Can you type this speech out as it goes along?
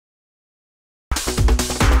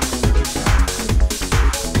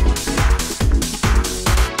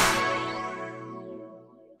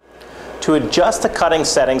To adjust the cutting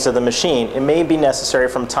settings of the machine, it may be necessary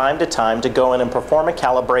from time to time to go in and perform a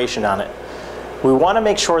calibration on it. We want to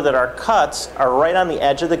make sure that our cuts are right on the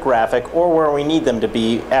edge of the graphic or where we need them to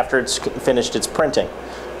be after it's finished its printing.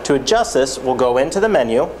 To adjust this, we'll go into the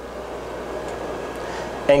menu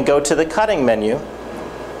and go to the cutting menu,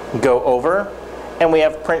 go over, and we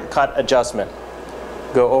have print cut adjustment.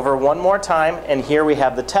 Go over one more time, and here we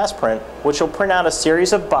have the test print, which will print out a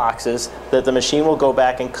series of boxes that the machine will go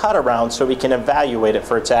back and cut around so we can evaluate it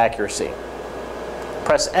for its accuracy.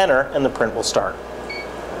 Press enter and the print will start.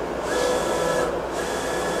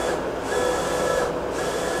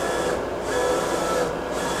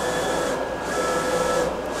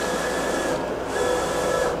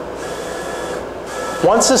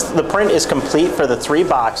 Once the print is complete for the 3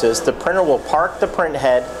 boxes, the printer will park the print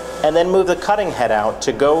head and then move the cutting head out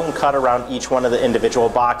to go and cut around each one of the individual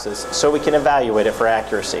boxes so we can evaluate it for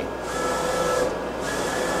accuracy.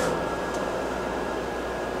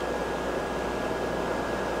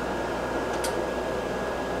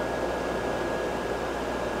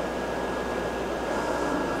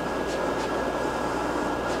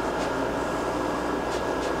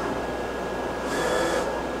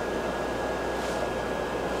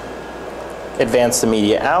 Advance the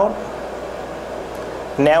media out.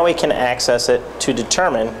 Now we can access it to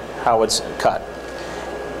determine how it's cut.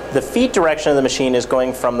 The feed direction of the machine is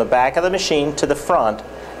going from the back of the machine to the front,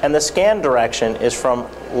 and the scan direction is from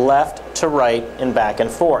left to right and back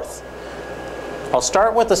and forth. I'll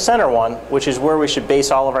start with the center one, which is where we should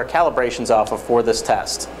base all of our calibrations off of for this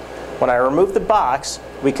test. When I remove the box,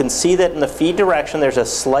 we can see that in the feed direction there's a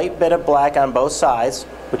slight bit of black on both sides,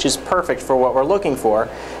 which is perfect for what we're looking for.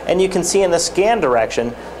 And you can see in the scan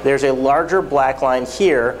direction there's a larger black line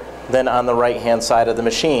here than on the right hand side of the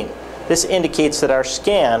machine. This indicates that our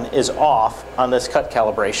scan is off on this cut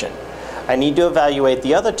calibration. I need to evaluate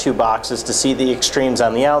the other 2 boxes to see the extremes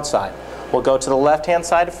on the outside. We'll go to the left hand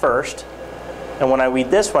side first, and when I weed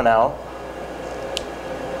this one out,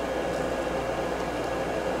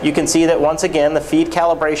 you can see that once again the feed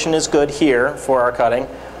calibration is good here for our cutting,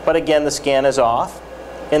 but again the scan is off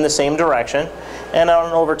in the same direction. And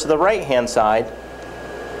on over to the right hand side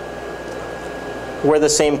where the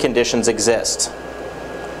same conditions exist.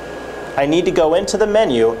 I need to go into the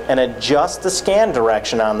menu and adjust the scan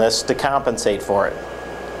direction on this to compensate for it.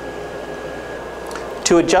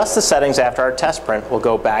 To adjust the settings after our test print, we'll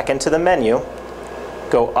go back into the menu,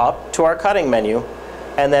 go up to our cutting menu,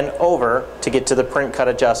 and then over to get to the print cut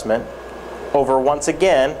adjustment, over once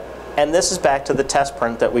again, and this is back to the test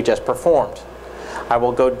print that we just performed. I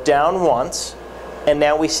will go down once, and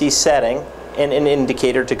now we see setting and an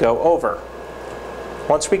indicator to go over.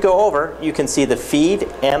 Once we go over, you can see the feed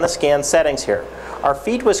and the scan settings here. Our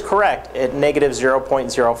feed was correct at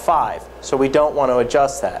 -0.05, so we don't want to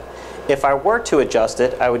adjust that. If I were to adjust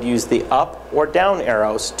it, I would use the up or down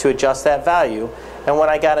arrows to adjust that value, and when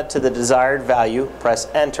I got it to the desired value, press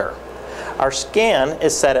enter. Our scan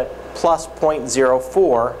is set at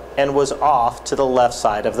 +0.04 and was off to the left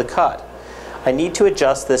side of the cut. I need to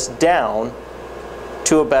adjust this down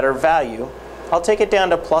to a better value. I'll take it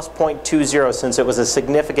down to +0.20 since it was a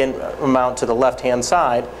significant amount to the left hand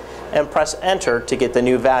side, and press enter to get the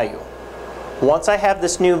new value. Once I have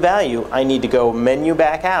this new value, I need to go menu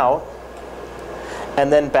back out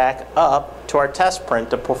and then back up to our test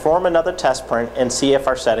print to perform another test print and see if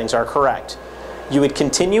our settings are correct. You would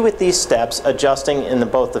continue with these steps, adjusting in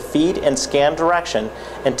both the feed and scan direction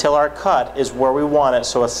until our cut is where we want it,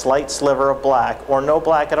 so a slight sliver of black or no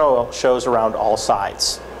black at all shows around all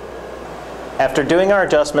sides. After doing our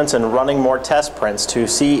adjustments and running more test prints to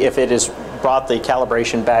see if it has brought the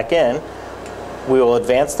calibration back in, we will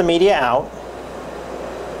advance the media out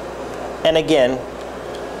and again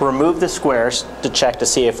remove the squares to check to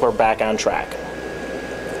see if we're back on track.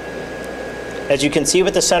 As you can see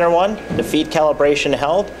with the center one, the feed calibration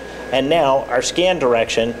held, and now our scan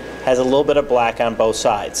direction has a little bit of black on both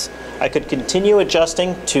sides. I could continue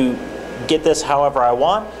adjusting to get this however I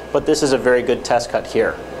want, but this is a very good test cut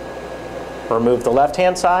here. Remove the left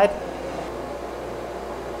hand side,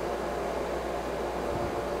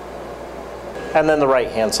 and then the right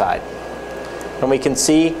hand side. And we can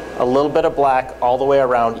see a little bit of black all the way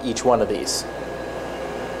around each one of these.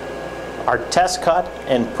 Our test cut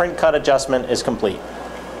and print cut adjustment is complete.